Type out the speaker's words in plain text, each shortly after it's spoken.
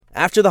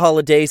After the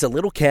holidays, a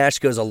little cash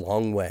goes a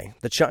long way.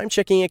 The Chime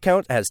checking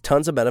account has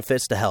tons of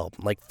benefits to help,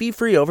 like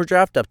fee-free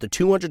overdraft up to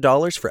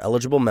 $200 for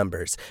eligible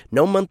members,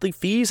 no monthly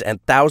fees,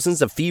 and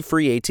thousands of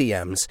fee-free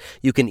ATMs.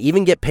 You can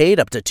even get paid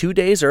up to 2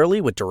 days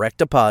early with direct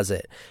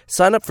deposit.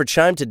 Sign up for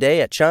Chime today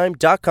at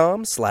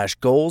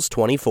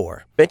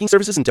chime.com/goals24. Banking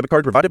services and debit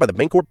card provided by the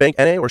Bancorp Bank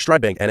N.A. or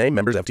Stride Bank N.A.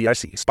 members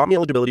FDIC. Spot me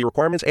eligibility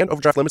requirements and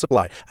overdraft limits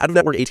apply.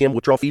 Out-of-network ATM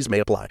withdrawal fees may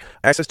apply.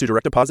 Access to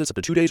direct deposits up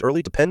to 2 days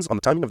early depends on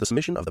the timing of the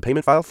submission of the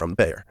payment file from the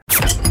payer.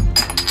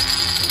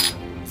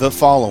 The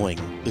following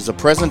is a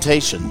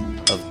presentation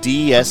of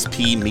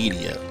DSP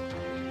Media.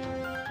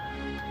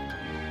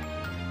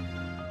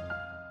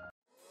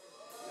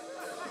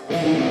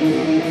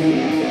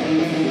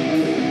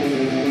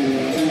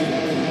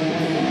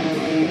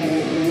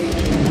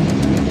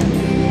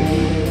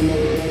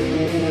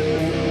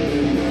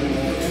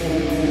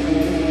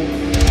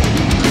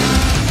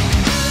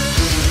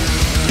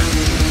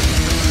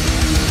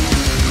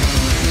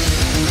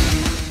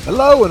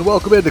 Hello and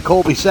welcome into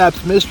Colby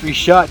Sapp's Mystery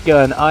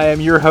Shotgun. I am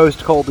your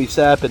host, Colby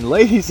Sapp, and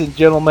ladies and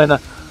gentlemen,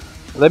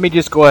 let me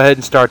just go ahead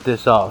and start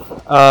this off.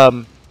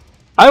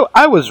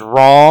 I was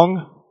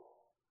wrong.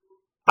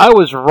 I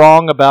was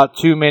wrong about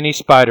too many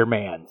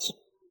Spider-Mans.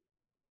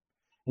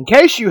 In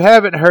case you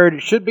haven't heard,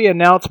 it should be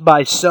announced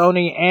by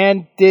Sony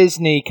and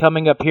Disney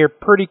coming up here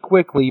pretty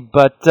quickly,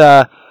 but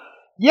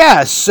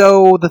yeah,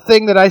 so the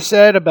thing that I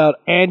said about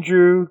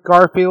Andrew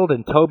Garfield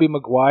and Tobey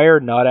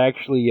Maguire not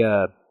actually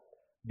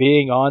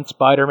being on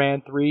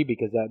Spider-Man 3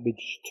 because that would be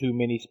too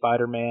many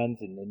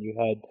Spider-Mans, and then you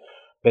had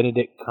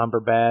Benedict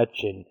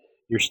Cumberbatch, and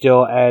you're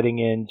still adding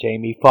in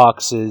Jamie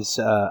Foxx's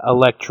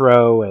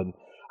Electro, and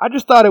I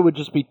just thought it would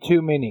just be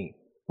too many.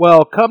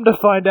 Well, come to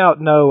find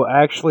out, no,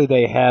 actually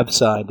they have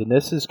signed, and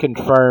this is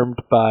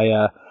confirmed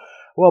by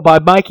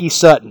Mikey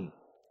Sutton.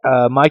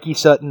 Mikey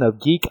Sutton of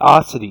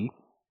Geekosity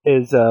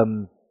is,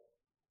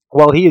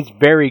 he is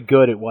very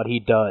good at what he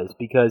does,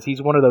 because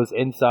he's one of those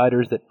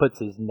insiders that puts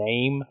his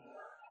name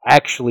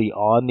actually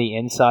on the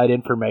inside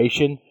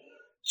information.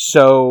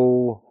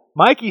 So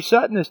Mikey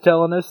Sutton is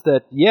telling us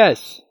that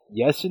yes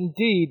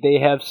indeed, they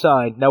have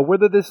signed. Now,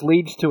 whether this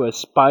leads to a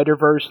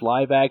Spider-Verse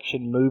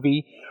live-action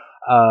movie,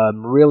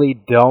 really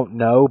don't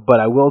know, but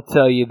I will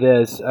tell you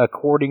this,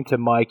 according to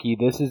Mikey,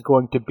 this is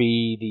going to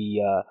be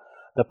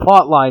the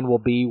plot line will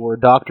be where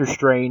Doctor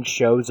Strange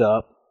shows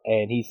up,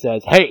 and he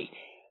says, hey,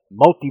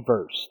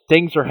 multiverse,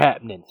 things are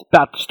happening, it's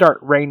about to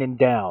start raining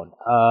down,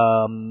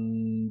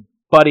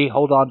 buddy,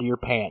 hold on to your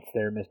pants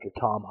there, Mr.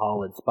 Tom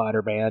Holland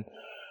Spider-Man.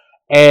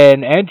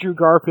 And Andrew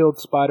Garfield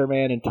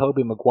Spider-Man and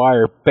Tobey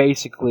Maguire,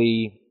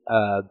 basically,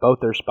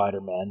 both are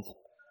Spider-Mans,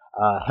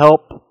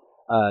 help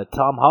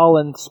Tom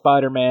Holland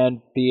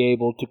Spider-Man be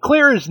able to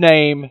clear his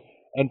name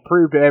and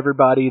prove to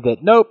everybody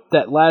that, nope,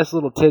 that last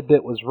little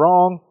tidbit was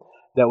wrong,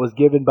 that was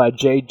given by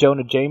J.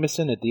 Jonah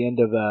Jameson at the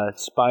end of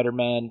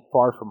Spider-Man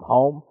Far From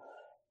Home.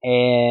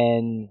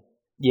 And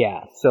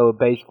yeah, so it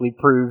basically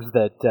proves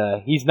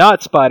that he's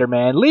not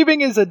Spider-Man,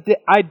 leaving his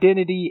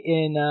identity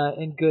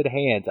in good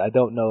hands. I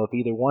don't know if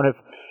either one of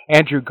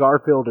Andrew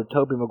Garfield or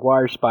Tobey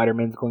Maguire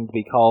Spider-Man is going to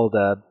be called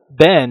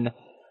Ben,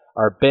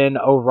 or Ben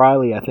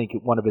O'Reilly, I think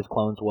one of his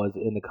clones was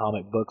in the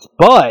comic books.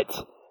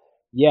 But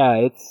yeah,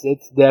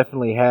 it's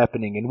definitely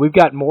happening, and we've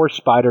got more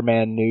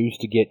Spider-Man news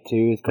to get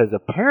to, because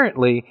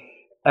apparently,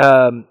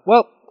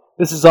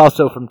 this is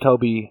also from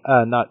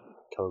not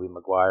Tobey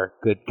Maguire.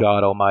 Good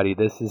God Almighty,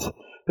 this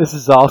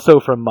is also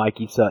from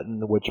Mikey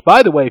Sutton, which,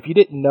 by the way, if you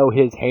didn't know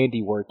his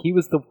handiwork, he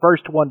was the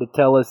first one to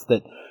tell us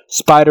that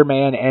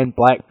Spider-Man and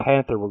Black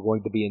Panther were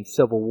going to be in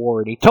Civil War,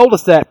 and he told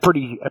us that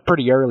pretty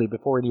early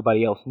before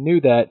anybody else knew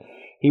that.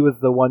 He was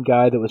the one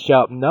guy that was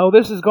shouting, no,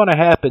 this is going to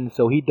happen,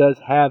 so he does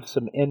have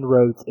some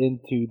inroads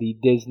into the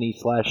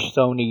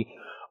Disney/Sony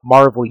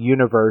Marvel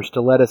universe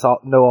to let us all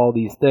know all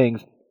these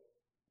things.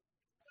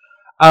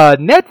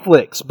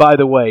 Netflix, by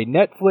the way,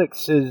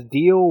 Netflix's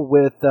deal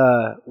with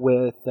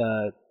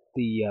the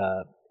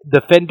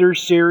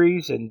Defenders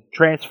series and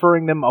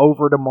transferring them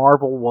over to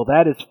Marvel, well,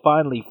 that is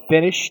finally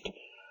finished.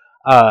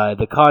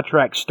 The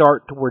contract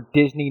start to where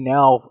Disney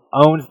now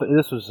owns,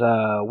 this was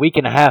a week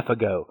and a half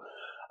ago.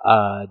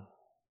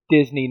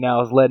 Disney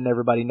now is letting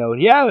everybody know,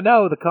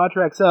 the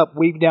contract's up,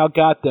 we've now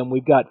got them,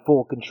 we've got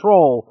full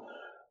control,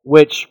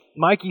 which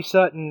Mikey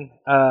Sutton,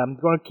 I'm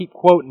going to keep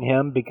quoting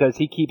him because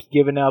he keeps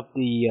giving out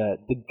the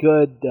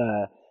good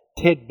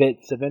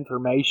tidbits of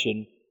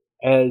information,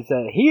 as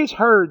he has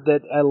heard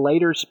that a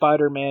later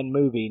Spider-Man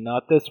movie,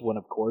 not this one,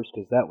 of course,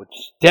 because that would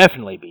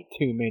definitely be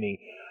too many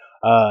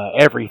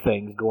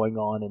everything's going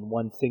on in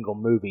one single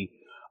movie,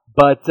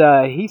 but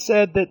he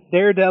said that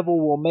Daredevil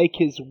will make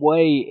his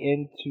way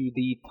into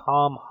the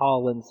Tom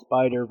Holland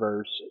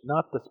Spider-Verse,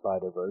 not the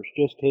Spider-Verse,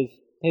 just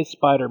his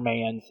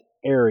Spider-Man's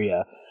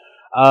area,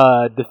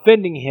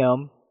 defending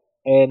him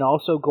and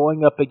also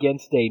going up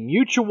against a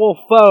mutual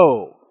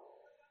foe.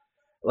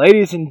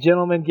 Ladies and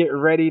gentlemen, get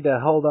ready to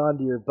hold on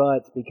to your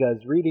butts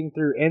because reading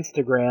through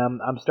Instagram,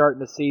 I'm starting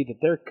to see that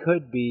there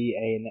could be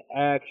an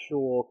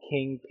actual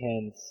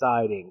Kingpin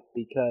sighting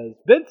because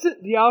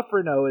Vincent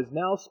D'Onofrio is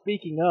now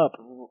speaking up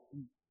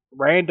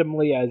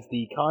randomly as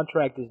the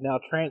contract is now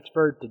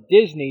transferred to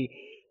Disney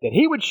that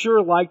he would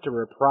sure like to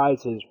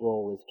reprise his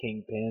role as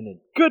Kingpin, and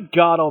good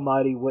God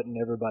Almighty, wouldn't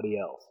everybody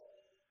else?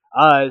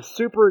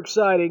 Super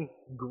exciting,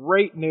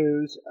 great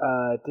news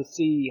to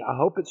see. I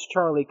hope it's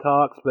Charlie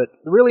Cox, but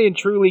really and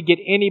truly get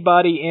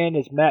anybody in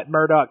as Matt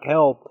Murdock.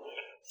 Hell,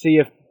 see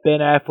if Ben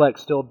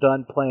Affleck's still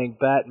done playing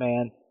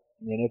Batman,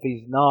 and if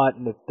he's not,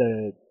 and if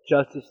the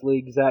Justice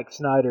League Zack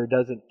Snyder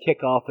doesn't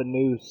kick off a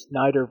new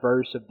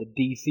Snyderverse of the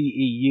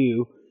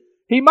DCEU,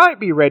 he might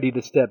be ready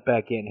to step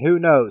back in. Who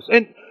knows?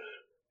 And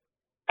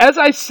as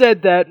I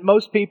said that,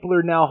 most people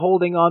are now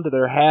holding on to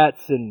their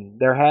hats, and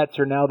their hats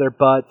are now their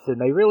butts,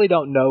 and they really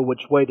don't know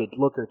which way to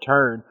look or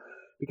turn.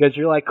 Because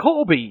you're like,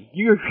 Colby,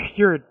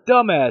 you're a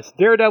dumbass.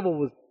 Daredevil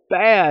was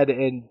bad,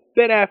 and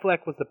Ben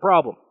Affleck was the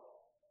problem.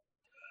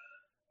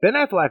 Ben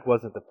Affleck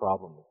wasn't the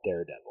problem with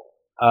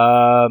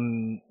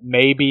Daredevil.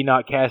 Maybe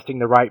not casting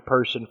the right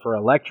person for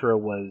Elektra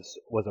was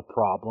a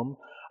problem.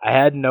 I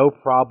had no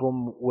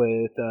problem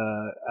with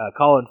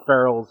Colin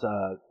Farrell's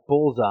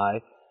Bullseye.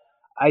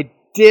 I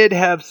did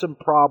have some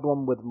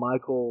problem with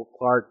Michael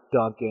Clarke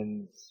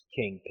Duncan's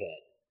Kingpin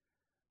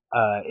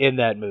in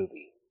that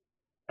movie.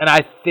 And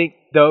I think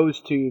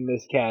those two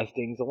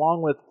miscastings,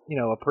 along with,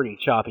 a pretty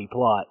choppy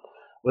plot,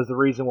 was the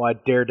reason why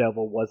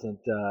Daredevil wasn't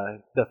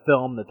the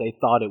film that they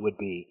thought it would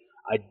be.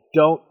 I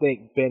don't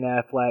think Ben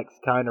Affleck's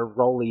kind of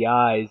rolly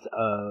eyes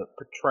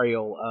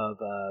portrayal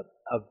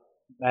of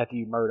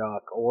Matthew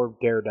Murdock or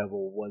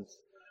Daredevil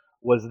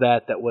was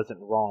that wasn't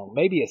wrong.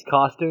 Maybe his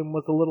costume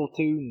was a little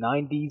too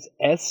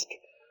 90s-esque,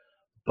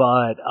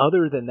 but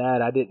other than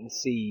that, I didn't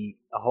see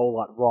a whole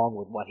lot wrong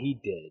with what he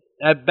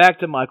did. Back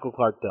to Michael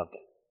Clarke Duncan.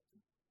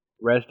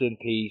 Rest in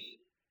peace.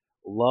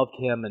 Loved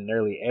him in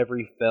nearly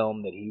every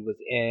film that he was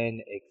in,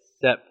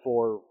 except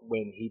for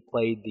when he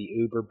played the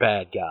uber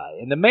bad guy.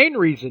 And the main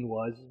reason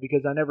was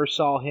because I never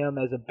saw him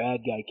as a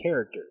bad guy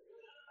character.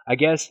 I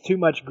guess too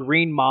much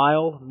Green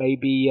Mile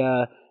maybe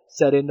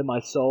set into my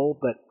soul,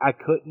 but I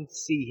couldn't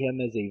see him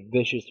as a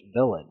vicious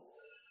villain.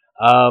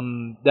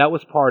 That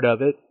was part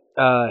of it.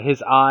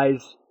 His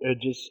eyes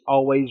just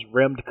always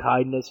rimmed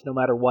kindness, no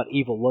matter what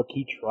evil look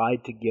he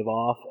tried to give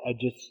off.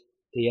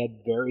 He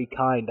had very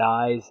kind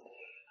eyes,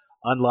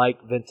 unlike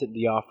Vincent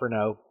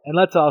D'Onofrio. And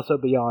let's also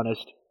be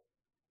honest,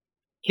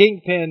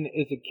 Kingpin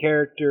is a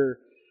character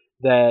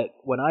that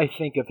when I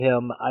think of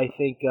him, I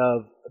think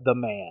of the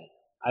man.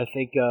 I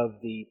think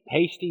of the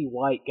pasty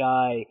white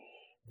guy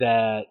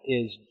that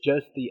is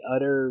just the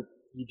utter,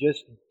 you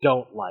just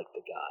don't like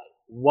the guy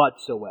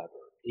whatsoever.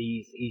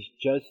 He's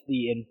just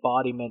the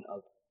embodiment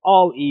of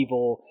all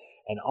evil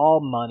and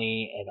all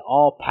money and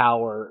all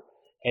power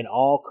and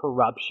all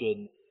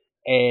corruption.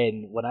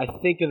 And when I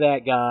think of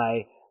that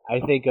guy, I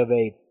think of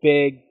a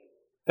big,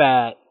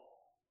 fat,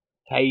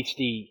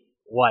 pasty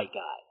white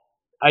guy.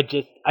 I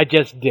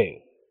just do.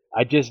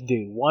 I just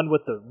do. One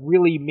with a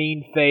really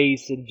mean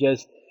face and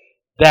just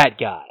that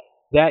guy.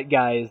 That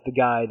guy is the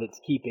guy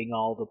that's keeping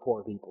all the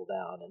poor people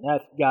down. And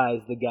that guy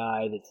is the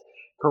guy that's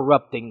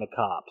corrupting the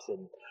cops.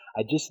 And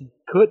I just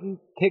couldn't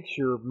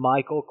picture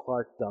Michael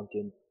Clarke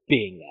Duncan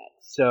being that.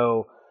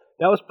 So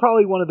that was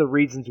probably one of the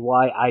reasons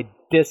why I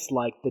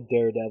disliked the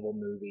Daredevil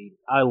movie.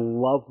 I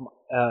love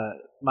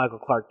Michael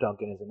Clarke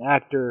Duncan as an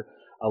actor.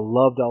 I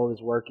loved all of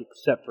his work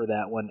except for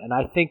that one. And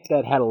I think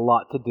that had a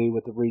lot to do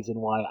with the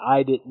reason why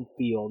I didn't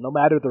feel, no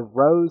matter the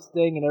Rose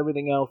thing and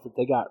everything else that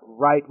they got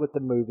right with the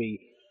movie,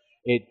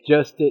 it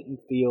just didn't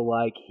feel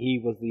like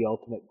he was the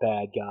ultimate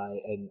bad guy.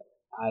 And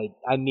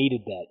I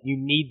needed that. You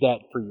need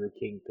that for your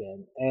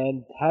Kingpin.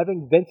 And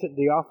having Vincent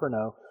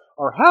D'Onofrio,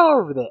 or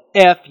however the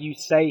F you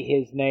say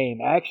his name,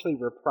 actually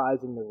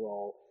reprising the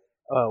role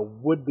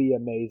would be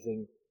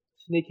amazing.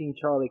 Sneaking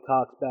Charlie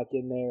Cox back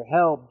in there.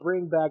 Hell,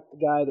 bring back the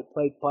guy that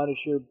played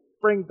Punisher.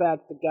 Bring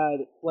back the guy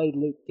that played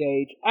Luke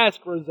Cage.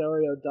 Ask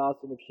Rosario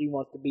Dawson if she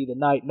wants to be the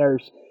night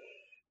nurse.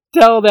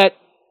 Tell that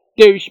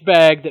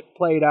douchebag that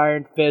played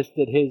Iron Fist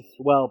that his,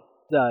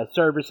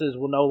 services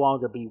will no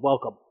longer be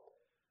welcome.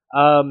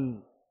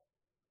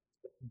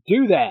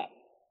 Do that.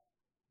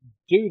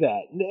 Do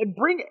that. And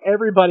bring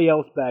everybody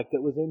else back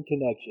that was in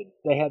connection.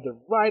 They had the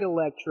right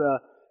Elektra.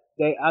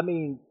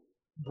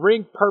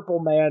 Bring Purple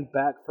Man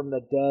back from the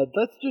dead.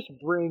 Let's just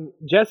bring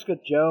Jessica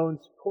Jones,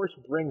 of course,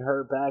 bring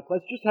her back.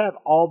 Let's just have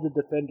all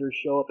the Defenders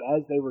show up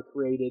as they were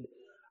created.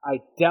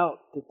 I doubt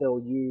that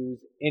they'll use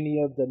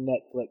any of the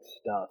Netflix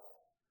stuff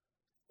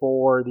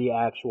for the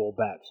actual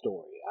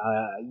backstory.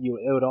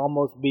 It would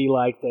almost be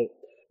like that.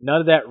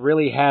 None of that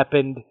really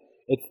happened.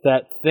 It's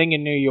that thing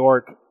in New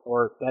York,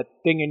 or that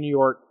thing in New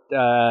York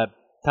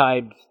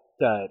times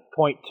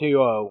 0.20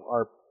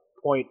 or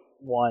 0.1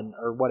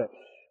 or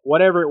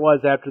whatever it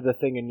was after the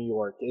thing in New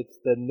York. It's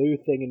the new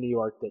thing in New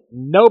York that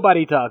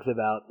nobody talks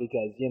about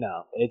because,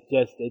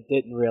 it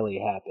didn't really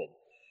happen.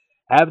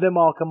 Have them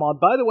all come on.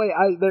 By the way,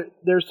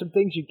 there's some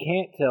things you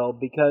can't tell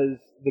because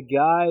the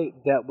guy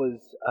that was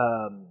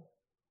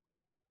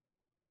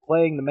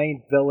playing the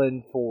main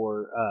villain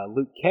for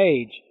Luke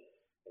Cage,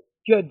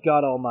 good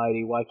God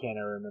Almighty, why can't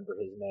I remember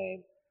his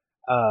name?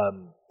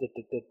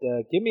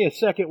 Give me a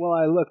second while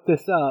I look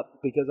this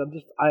up because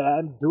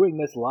I'm doing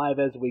this live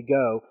as we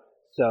go.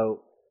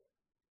 So,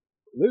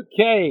 Luke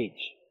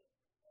Cage,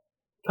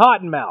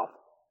 Cottonmouth.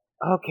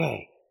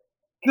 Okay,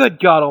 good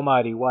God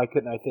Almighty, why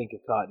couldn't I think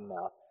of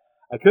Cottonmouth?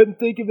 I couldn't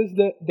think of his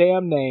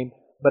damn name,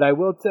 but I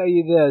will tell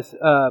you this: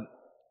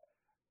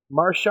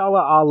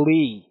 Marshala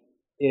Ali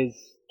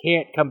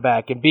can't come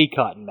back and be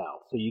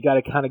Cottonmouth, so you got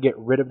to kind of get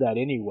rid of that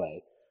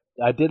anyway.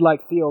 I did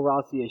like Theo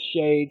Rossi as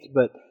Shades,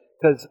 but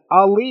because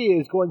Ali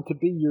is going to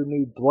be your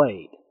new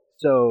Blade,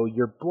 so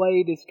your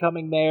Blade is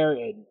coming there,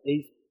 and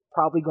he's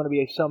probably going to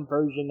be some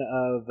version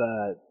of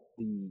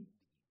the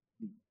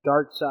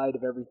dark side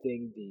of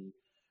everything,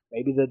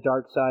 maybe the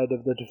dark side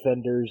of the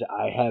Defenders.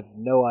 I have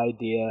no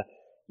idea.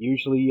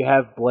 Usually you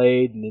have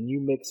Blade, and then you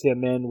mix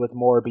him in with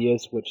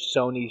Morbius, which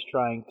Sony's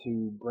trying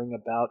to bring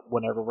about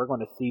whenever we're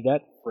going to see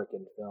that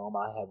frickin' film.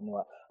 I have no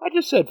idea. I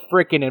just said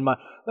frickin' in my...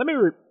 Let me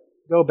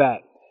go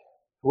back.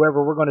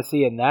 Whoever we're going to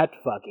see in that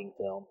fucking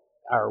film,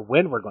 or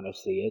when we're going to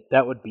see it,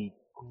 that would be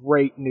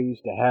great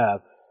news to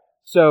have.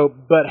 So,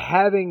 but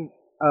having...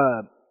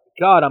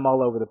 God, I'm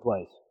all over the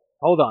place.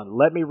 Hold on,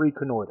 let me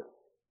reconnoiter.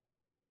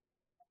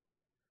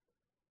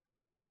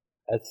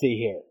 Let's see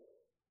here.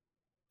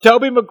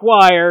 Tobey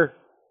Maguire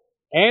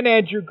and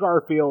Andrew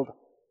Garfield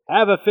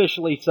have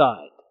officially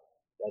signed.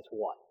 That's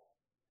one.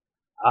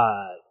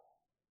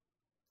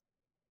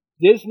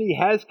 Disney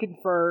has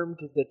confirmed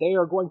that they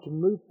are going to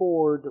move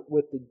forward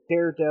with the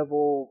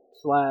Daredevil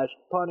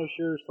 /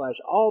 Punisher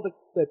 / all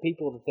the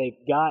people that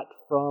they've got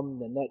from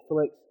the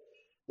Netflix.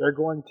 They're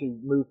going to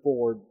move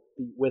forward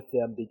with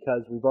them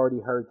because we've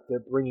already heard that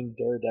they're bringing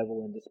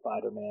Daredevil into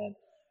Spider-Man.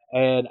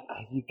 And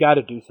you've got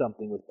to do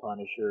something with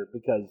Punisher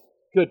because,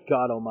 good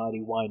God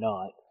Almighty, why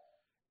not?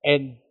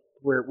 And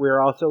we're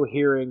also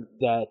hearing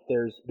that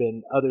there's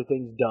been other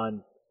things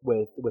done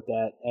with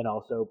that, and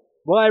also,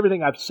 well,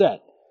 everything I've said.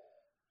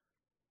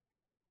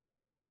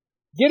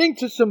 Getting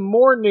to some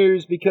more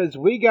news because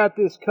we got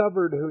this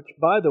covered, which,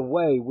 by the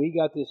way, we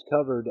got this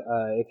covered.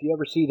 If you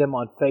ever see them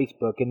on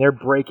Facebook and they're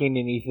breaking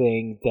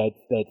anything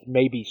that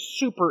may be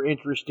super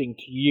interesting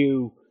to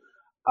you,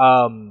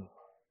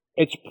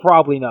 it's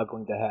probably not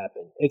going to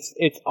happen.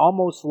 It's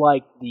almost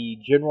like the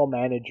general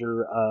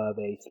manager of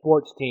a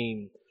sports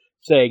team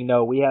saying,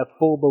 no, we have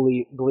full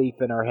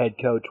belief in our head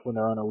coach when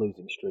they're on a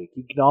losing streak.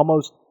 You can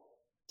almost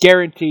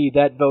guarantee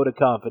that vote of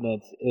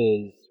confidence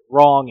is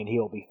wrong and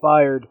he'll be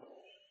fired.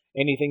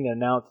 Anything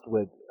announced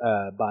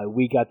by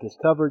We Got This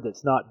Covered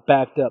that's not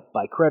backed up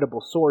by credible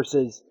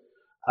sources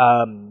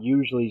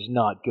usually is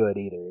not good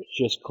either. It's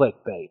just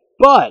clickbait.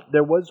 But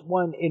there was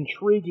one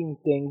intriguing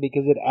thing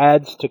because it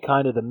adds to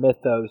kind of the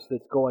mythos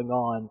that's going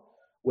on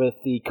with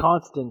the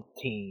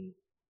Constantine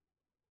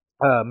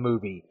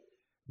movie.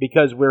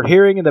 Because we're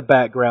hearing in the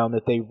background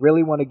that they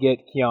really want to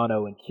get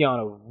Keanu, and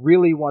Keanu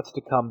really wants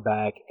to come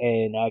back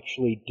and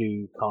actually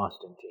do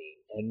Constantine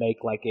and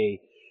make like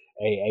a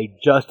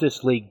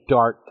Justice League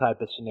Dark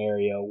type of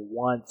scenario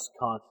once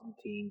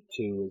Constantine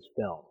 2 is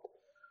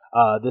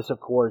filmed. This, of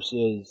course,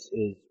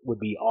 would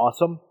be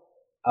awesome.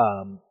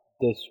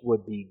 This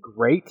would be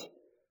great.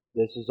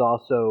 This is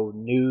also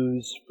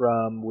news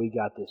from We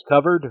Got This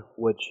Covered,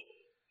 which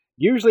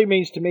usually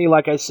means to me,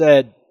 like I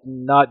said,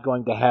 not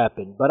going to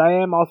happen. But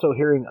I am also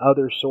hearing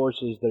other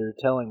sources that are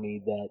telling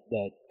me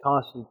that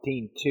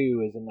Constantine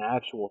 2 is an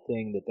actual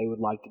thing that they would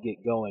like to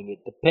get going.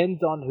 It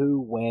depends on who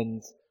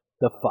wins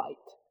the fight.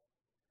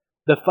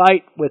 The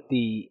fight with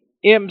the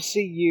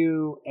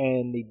MCU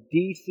and the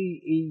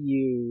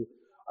DCEU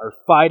are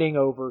fighting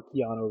over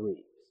Keanu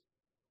Reeves.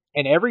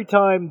 And every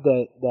time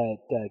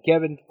that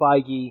Kevin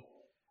Feige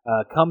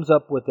comes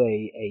up with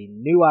a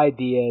new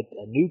idea,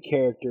 a new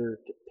character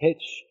to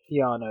pitch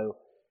Keanu,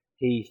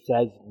 he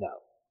says no.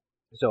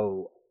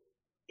 So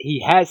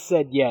he has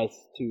said yes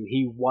to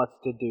he wants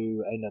to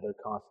do another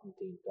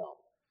Constantine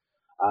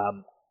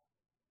film.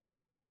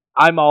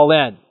 I'm all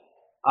in.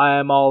 I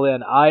am all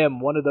in. I am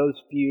one of those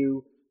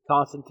few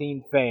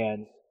Constantine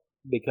fans,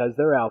 because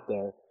they're out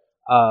there,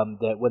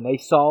 that when they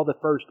saw the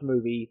first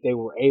movie, they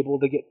were able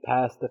to get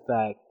past the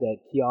fact that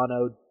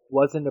Keanu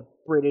wasn't a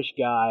British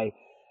guy,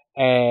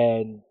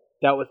 and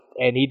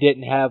he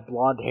didn't have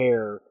blonde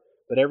hair,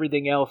 but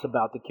everything else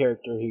about the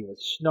character, he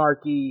was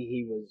snarky,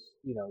 he was,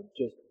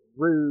 just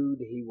rude,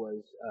 he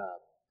was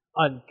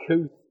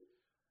uncouth,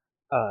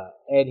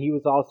 and he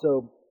was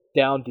also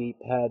down deep,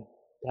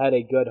 had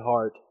a good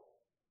heart.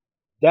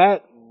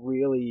 That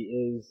really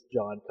is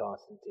John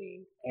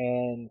Constantine.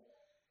 And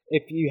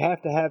if you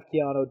have to have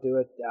Keanu do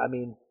it,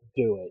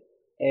 do it.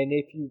 And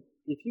if you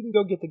can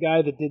go get the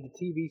guy that did the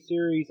TV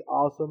series,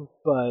 awesome.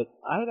 But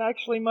I'd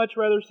actually much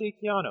rather see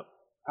Keanu.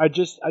 I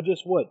just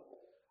would.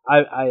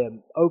 I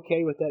am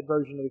okay with that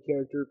version of the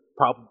character,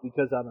 probably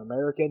because I'm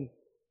American,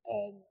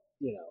 and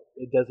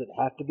it doesn't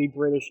have to be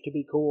British to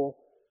be cool.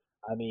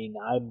 I mean,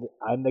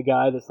 I'm the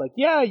guy that's like,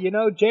 yeah,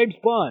 James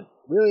Bond.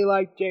 Really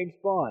like James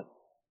Bond.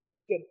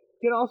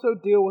 Can also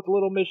deal with a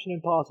little Mission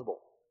Impossible.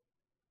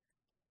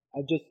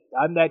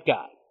 I'm that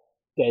guy.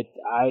 It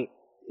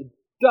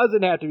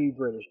doesn't have to be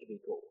British to be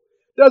cool.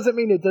 Doesn't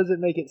mean it doesn't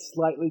make it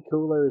slightly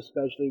cooler,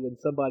 especially when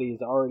somebody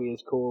is already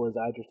as cool as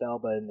Idris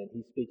Elba and then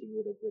he's speaking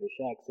with a British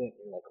accent.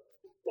 You're like,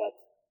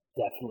 that's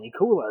definitely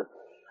cooler.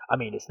 I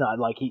mean, it's not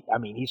like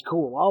he's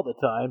cool all the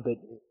time, but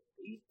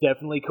he's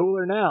definitely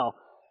cooler now.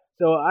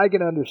 So I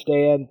can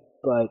understand,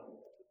 but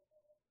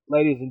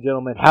ladies and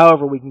gentlemen,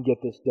 however we can get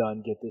this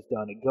done, get this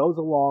done. It goes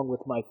along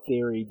with my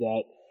theory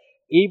that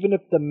even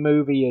if the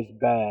movie is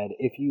bad,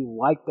 if you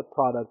like the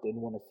product and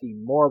want to see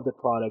more of the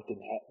product and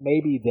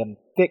maybe them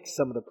fix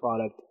some of the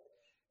product,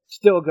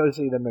 still go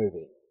see the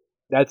movie.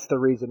 That's the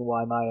reason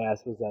why my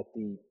ass was at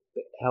the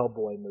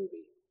Hellboy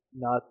movie,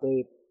 not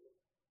the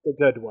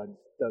good ones,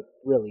 the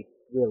really,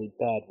 really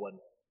bad one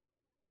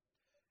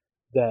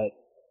that,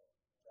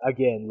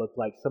 again, looked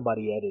like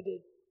somebody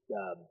edited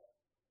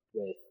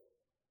with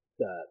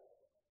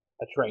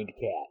a trained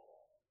cat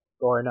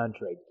or an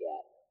untrained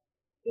cat.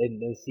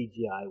 And the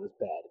CGI was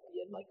bad at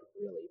the end, like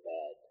really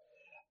bad.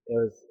 It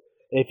was.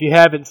 If you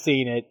haven't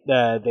seen it,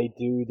 they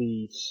do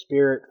the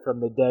spirit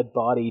from the dead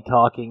body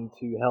talking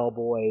to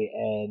Hellboy,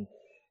 and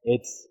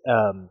it's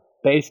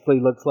basically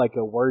looks like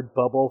a word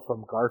bubble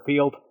from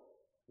Garfield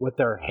with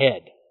their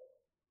head.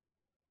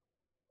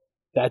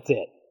 That's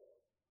it.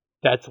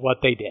 That's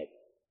what they did.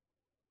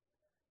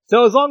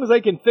 So as long as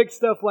they can fix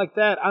stuff like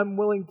that, I'm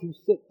willing to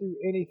sit through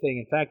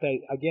anything. In fact, I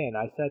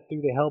sat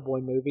through the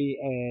Hellboy movie,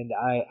 and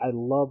I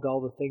loved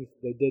all the things that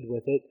they did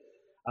with it,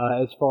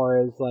 as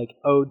far as like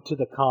ode to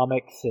the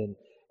comics and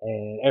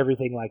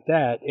everything like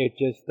that. It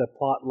just the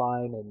plot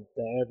line and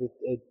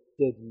it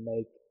didn't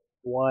make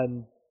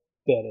one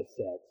bit of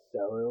sense.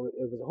 So it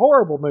was a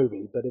horrible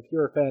movie. But if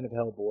you're a fan of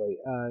Hellboy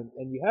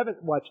and you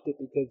haven't watched it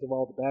because of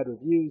all the bad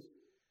reviews,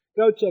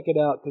 go check it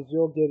out, because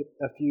you'll get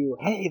a few,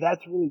 hey,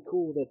 that's really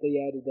cool that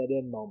they added that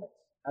in moments.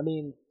 I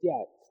mean,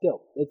 yeah,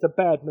 still, it's a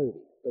bad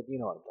movie, but you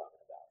know what I'm talking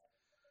about.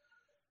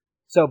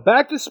 So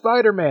back to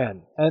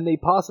Spider-Man and the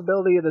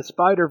possibility of the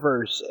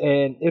Spider-Verse.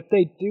 And if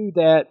they do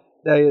that,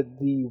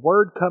 the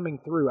word coming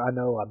through, I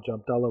know I've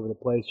jumped all over the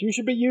place. You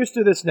should be used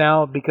to this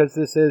now, because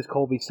this is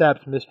Colby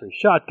Sapp's Mystery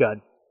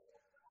Shotgun.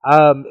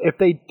 If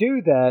they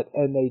do that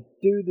and they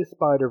do the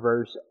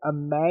Spider-Verse,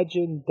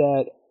 imagine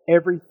that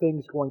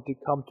everything's going to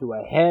come to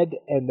a head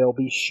and they'll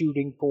be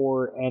shooting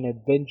for an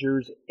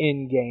Avengers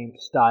Endgame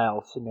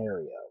style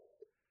scenario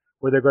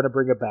where they're going to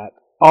bring back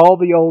all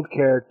the old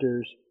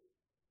characters.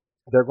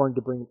 They're going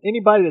to bring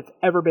anybody that's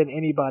ever been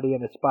anybody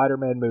in a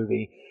Spider-Man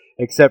movie,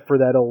 except for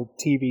that old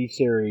TV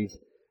series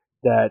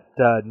that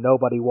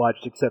nobody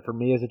watched except for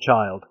me as a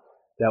child.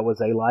 That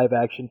was a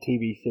live-action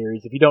TV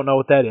series. If you don't know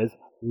what that is,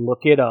 look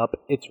it up.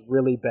 It's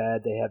really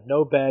bad. They have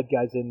no bad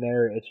guys in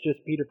there. It's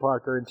just Peter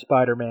Parker and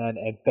Spider-Man,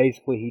 and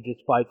basically he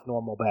just fights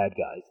normal bad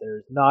guys.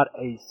 There's not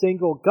a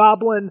single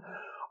goblin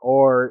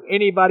or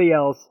anybody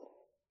else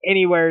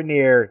anywhere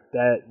near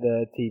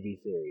the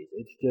TV series.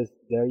 It's just,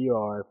 there you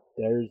are.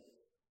 There's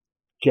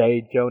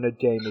J. Jonah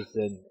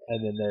Jameson,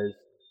 and then there's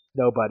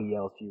nobody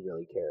else you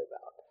really care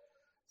about.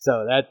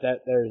 So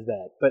there's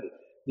that. But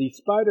the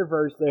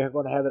Spider-Verse, they're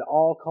going to have it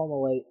all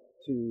culminate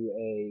to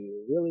a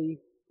really,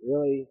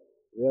 really,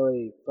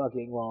 really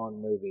fucking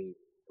long movie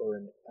for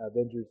an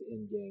Avengers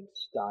Endgame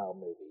style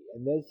movie.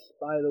 And this,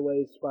 by the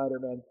way,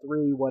 Spider-Man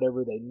 3,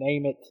 whatever they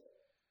name it,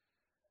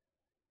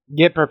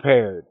 get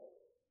prepared.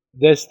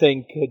 This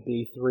thing could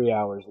be 3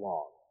 hours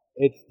long.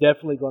 It's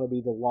definitely going to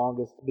be the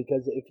longest,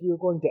 because if you're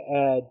going to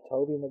add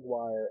Tobey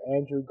Maguire,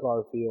 Andrew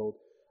Garfield,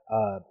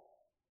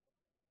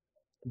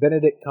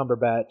 Benedict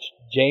Cumberbatch,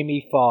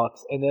 Jamie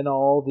Foxx, and then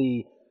all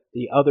the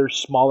other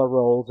smaller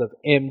roles of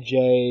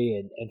MJ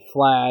and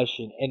Flash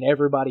and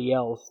everybody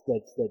else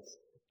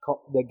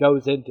that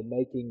goes into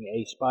making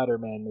a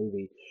Spider-Man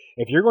movie.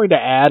 If you're going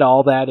to add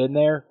all that in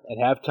there and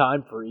have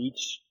time for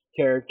each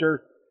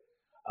character,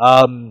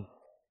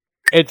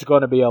 it's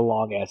going to be a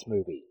long-ass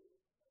movie.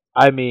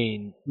 I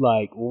mean,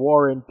 like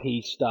War and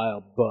Peace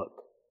style book,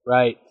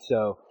 right?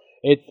 So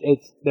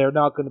they're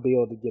not going to be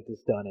able to get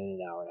this done in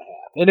an hour and a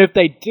half. And if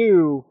they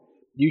do,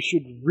 you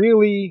should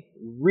really,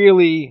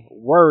 really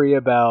worry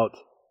about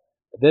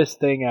this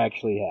thing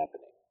actually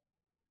happening,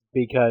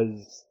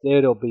 because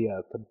it'll be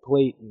a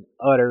complete and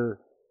utter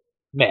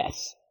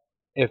mess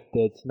if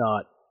it's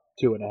not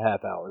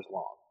 2.5 hours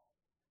long.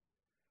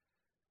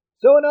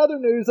 So in other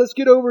news, let's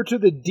get over to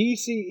the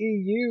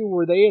DCEU,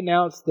 where they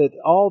announced that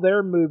all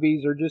their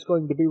movies are just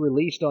going to be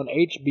released on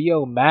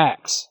HBO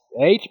Max.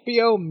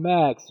 HBO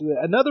Max.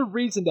 Another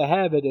reason to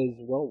have it is,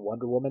 well,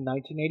 Wonder Woman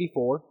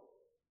 1984.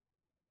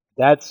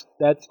 That's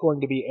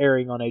going to be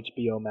airing on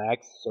HBO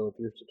Max. So if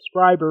you're a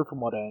subscriber, from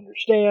what I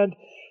understand,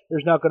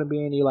 there's not going to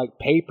be any like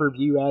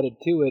pay-per-view added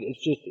to it.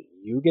 It's just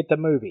you get the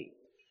movie.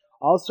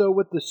 Also,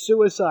 with the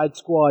Suicide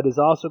Squad is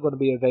also going to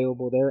be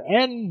available there,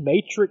 and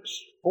Matrix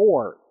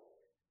 4.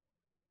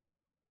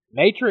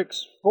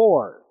 Matrix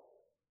 4.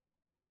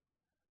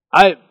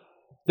 I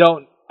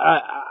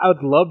I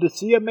would love to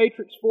see a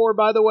Matrix 4,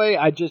 by the way.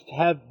 I just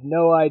have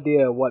no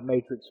idea what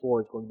Matrix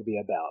 4 is going to be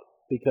about.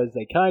 Because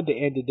they kind of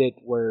ended it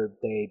where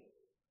they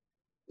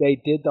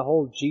did the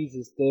whole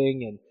Jesus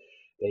thing, and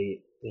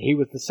he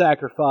was the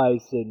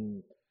sacrifice,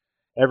 and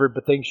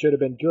everything should have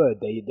been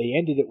good. They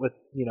ended it with,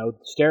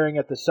 staring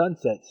at the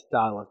sunset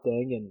style of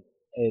thing,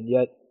 and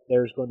yet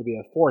there's going to be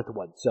a fourth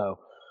one. So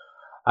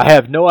I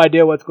have no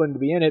idea what's going to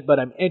be in it, but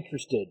I'm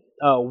interested.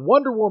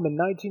 Wonder Woman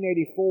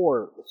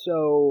 1984.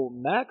 So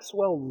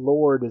Maxwell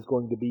Lord is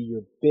going to be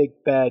your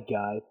big bad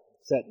guy,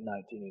 set in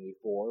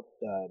 1984.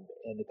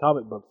 In the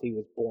comic books, he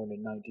was born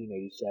in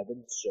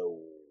 1987, so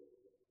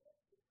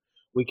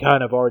we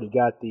kind of already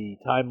got the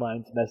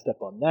timelines messed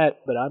up on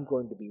that, but I'm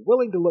going to be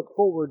willing to look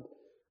forward,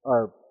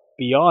 or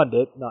beyond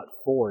it, not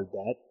forward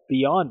that,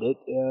 beyond it,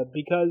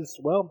 because,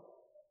 well,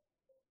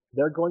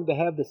 they're going to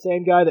have the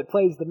same guy that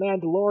plays the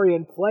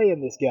Mandalorian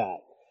playing this guy.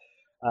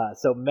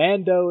 So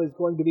Mando is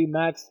going to be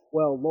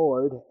Maxwell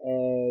Lord,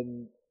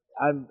 and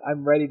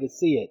I'm ready to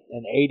see it.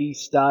 An 80s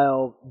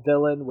style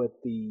villain with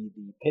the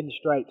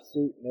pinstripe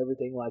suit and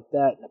everything like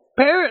that. And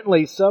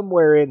apparently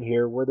somewhere in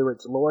here, whether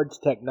it's Lord's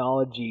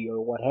technology or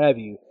what have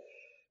you,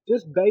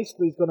 just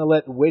basically is going to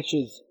let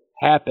wishes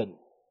happen.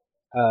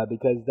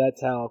 Because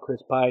that's how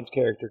Chris Pine's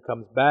character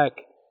comes back.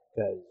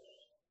 Because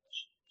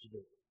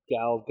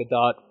Gal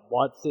Gadot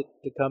wants it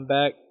to come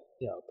back.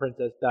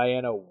 Princess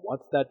Diana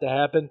wants that to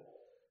happen.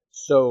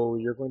 So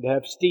you're going to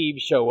have Steve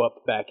show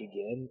up back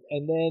again.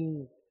 And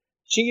then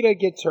Cheetah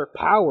gets her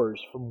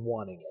powers from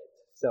wanting it.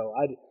 So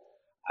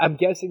I'm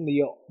guessing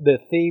the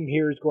theme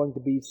here is going to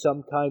be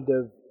some kind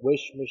of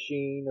wish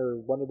machine or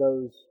one of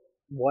those,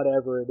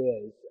 whatever it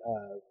is,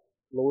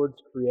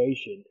 Lord's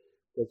creation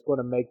that's going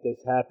to make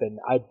this happen.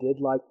 I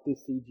did like the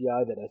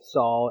CGI that I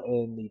saw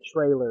in the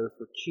trailer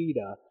for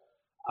Cheetah.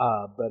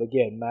 But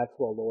again,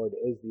 Maxwell Lord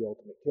is the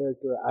ultimate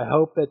character. I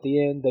hope at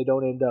the end they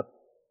don't end up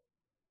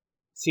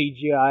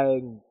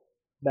CGIing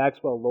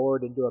Maxwell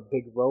Lord into a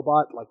big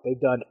robot like they've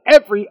done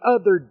every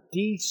other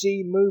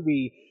DC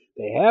movie.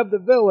 They have the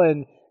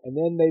villain, and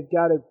then they've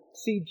got to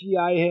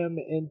CGI him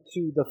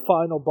into the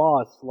final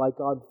boss, like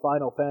on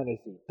Final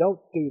Fantasy. Don't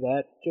do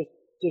that.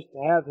 Just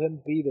have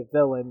him be the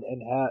villain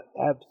and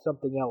have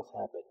something else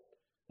happen.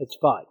 It's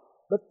fine.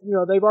 But,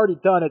 they've already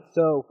done it,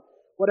 so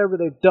whatever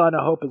they've done,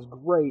 I hope is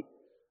great.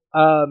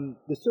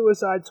 The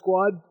Suicide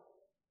Squad.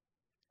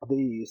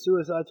 The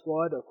Suicide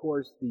Squad, of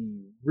course,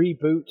 the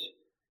reboot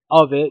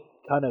of it,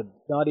 kind of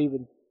not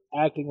even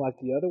acting like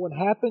the other one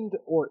happened,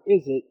 or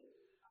is it?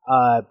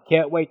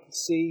 Can't wait to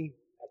see.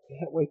 I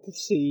can't wait to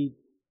see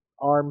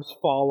Arms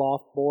Fall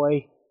Off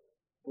Boy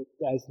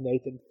as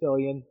Nathan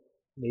Fillion.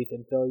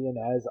 Nathan Fillion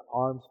as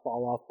Arms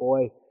Fall Off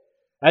Boy.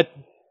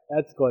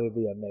 That's going to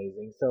be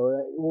amazing. So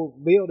we'll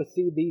be able to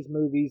see these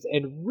movies,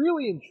 and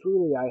really and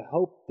truly, I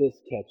hope this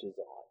catches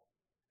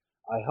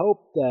on. I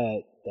hope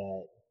that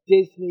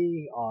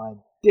Disney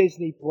on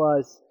Disney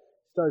Plus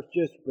starts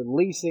just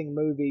releasing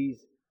movies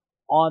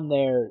on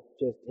there.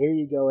 Just here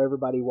you go,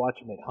 everybody watch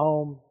them at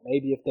home.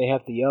 Maybe if they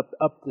have to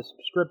up the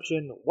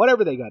subscription,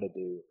 whatever they got to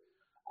do,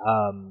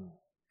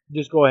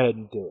 just go ahead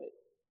and do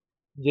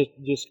it.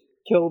 Just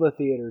kill the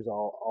theaters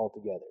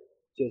altogether.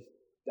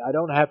 I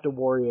don't have to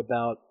worry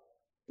about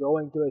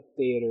going to a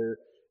theater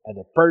and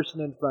the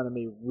person in front of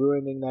me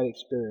ruining that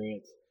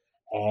experience,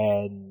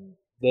 and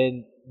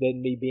then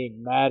me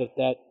being mad at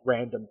that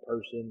random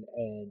person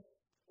and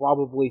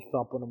probably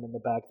thumping them in the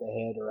back of the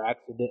head or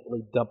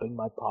accidentally dumping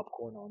my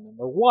popcorn on them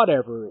or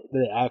whatever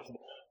the accident.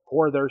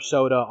 Pour their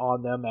soda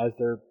on them as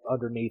they're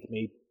underneath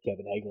me,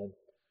 Kevin Hagelin.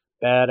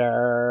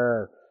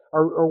 Better.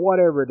 Or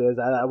whatever it is.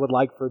 I would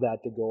like for that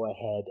to go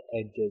ahead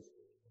and just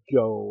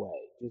go away.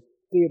 Just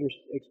theater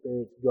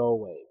experience, go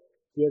away.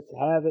 Just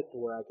have it to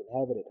where I can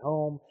have it at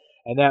home.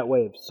 And that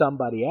way, if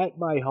somebody at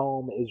my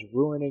home is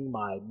ruining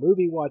my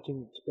movie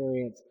watching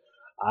experience,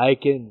 I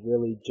can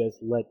really just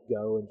let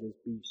go and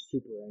just be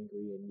super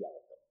angry and yell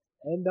at them.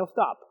 And they'll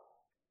stop.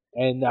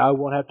 And I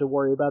won't have to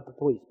worry about the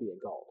police being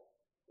called.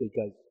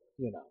 Because,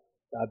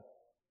 I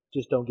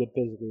just don't get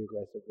physically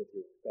aggressive with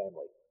your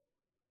family.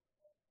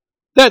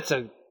 That's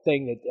a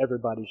thing that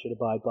everybody should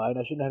abide by, and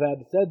I shouldn't have had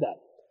to say that.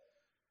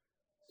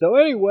 So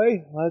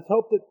anyway, let's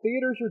hope that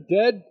theaters are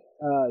dead.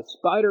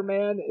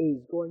 Spider-Man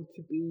is going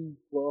to be,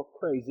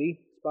 crazy.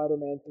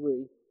 Spider-Man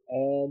 3.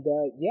 And,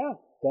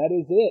 that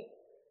is it.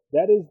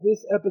 That is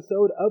this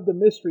episode of the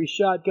Mystery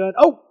Shotgun.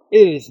 Oh,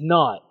 it is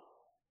not.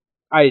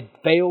 I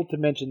failed to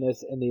mention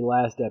this in the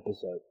last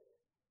episode.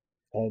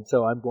 And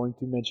so I'm going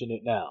to mention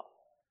it now.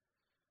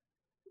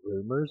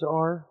 Rumors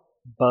are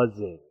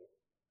buzzing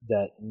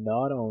that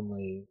not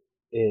only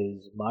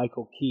is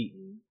Michael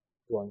Keaton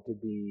going to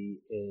be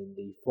in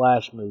the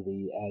Flash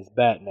movie as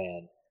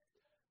Batman,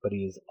 but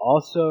he is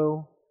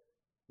also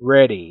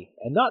ready,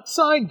 and not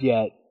signed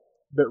yet,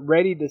 but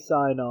ready to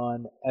sign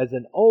on as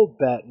an old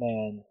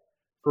Batman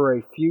for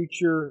a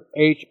future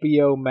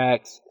HBO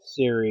Max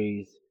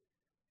series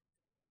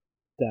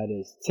that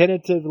is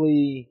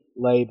tentatively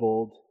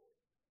labeled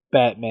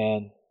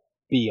Batman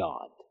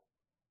Beyond.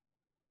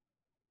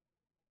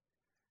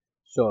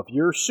 So if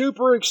you're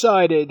super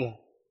excited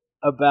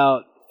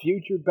about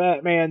future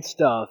Batman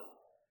stuff,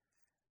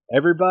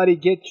 everybody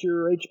get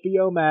your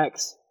HBO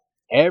Max.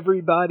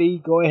 Everybody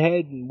go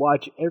ahead and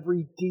watch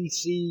every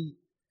DC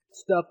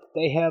stuff that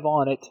they have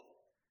on it.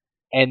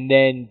 And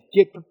then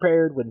get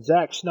prepared when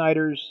Zack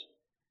Snyder's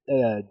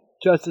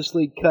Justice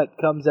League cut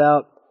comes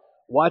out.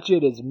 Watch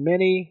it as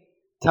many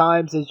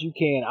times as you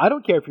can. I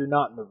don't care if you're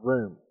not in the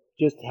room.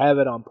 Just have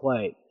it on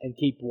play and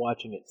keep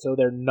watching it so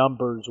their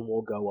numbers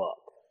will go up.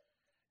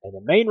 And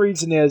the main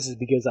reason is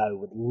because I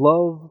would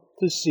love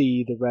to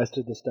see the rest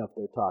of the stuff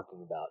they're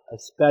talking about,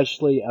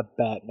 especially a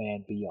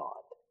Batman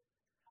Beyond.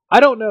 I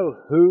don't know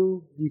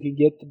who you can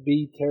get to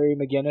be Terry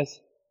McGinnis.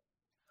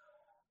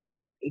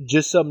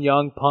 Just some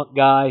young punk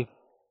guy.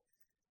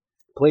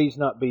 Please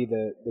not be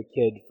the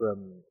kid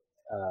from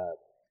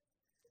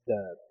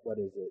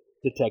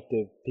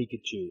Detective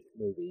Pikachu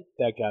movie.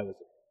 That guy was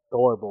a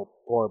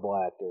horrible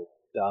actor.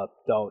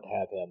 Don't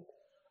have him.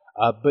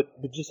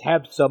 But just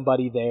have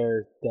somebody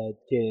there that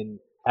can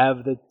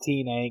have the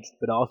teen angst,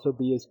 but also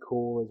be as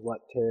cool as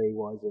what Terry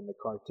was in the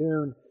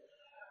cartoon.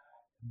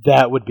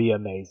 That would be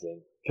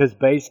amazing. Because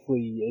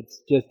basically,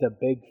 it's just a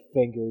big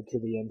finger to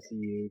the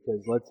MCU.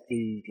 Because let's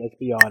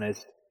be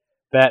honest,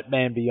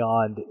 Batman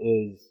Beyond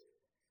is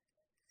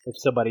if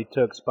somebody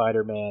took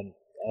Spider-Man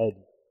and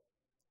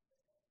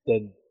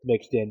then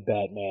mixed in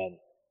Batman,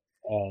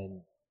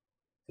 and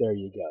there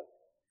you go.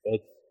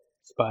 It's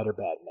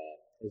Spider-Batman.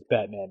 It's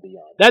Batman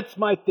Beyond. That's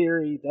my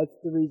theory. That's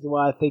the reason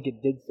why I think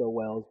it did so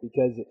well, is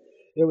because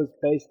it was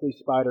basically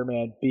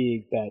Spider-Man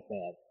being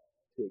Batman.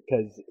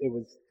 Because it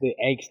was the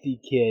angsty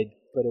kid,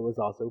 but it was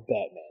also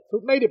Batman. So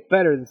it made it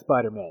better than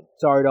Spider-Man.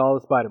 Sorry to all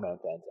the Spider-Man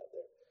fans out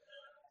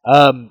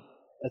there.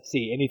 Let's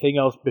see. Anything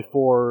else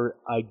before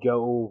I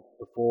go?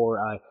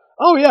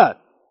 Oh, yeah.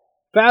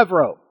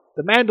 Favreau.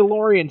 The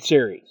Mandalorian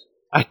series.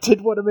 I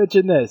did want to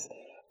mention this.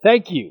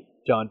 Thank you,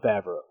 Jon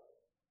Favreau.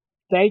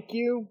 Thank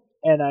you,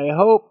 and I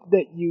hope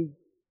that you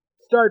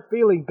start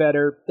feeling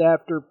better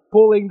after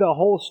pulling the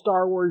whole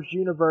Star Wars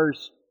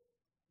universe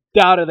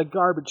out of the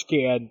garbage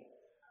can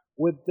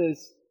with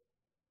this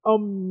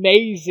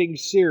amazing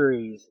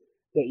series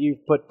that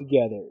you've put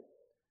together.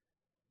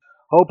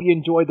 Hope you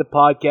enjoyed the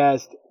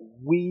podcast.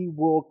 We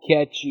will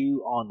catch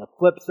you on the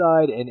flip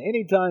side, and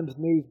anytime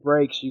news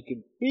breaks, you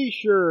can be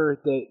sure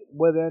that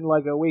within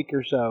like a week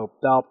or so,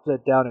 I'll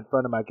sit down in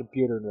front of my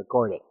computer and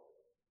record it.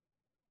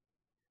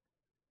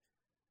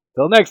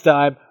 Till next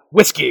time,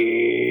 whiskey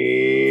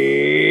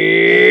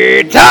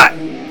time!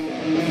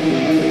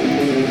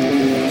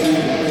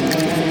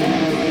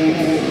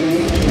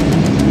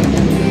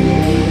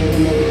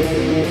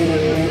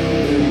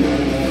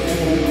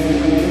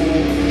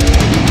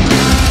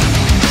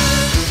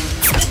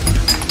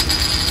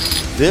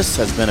 This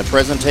has been a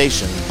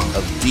presentation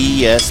of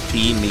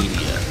DSP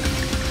Media.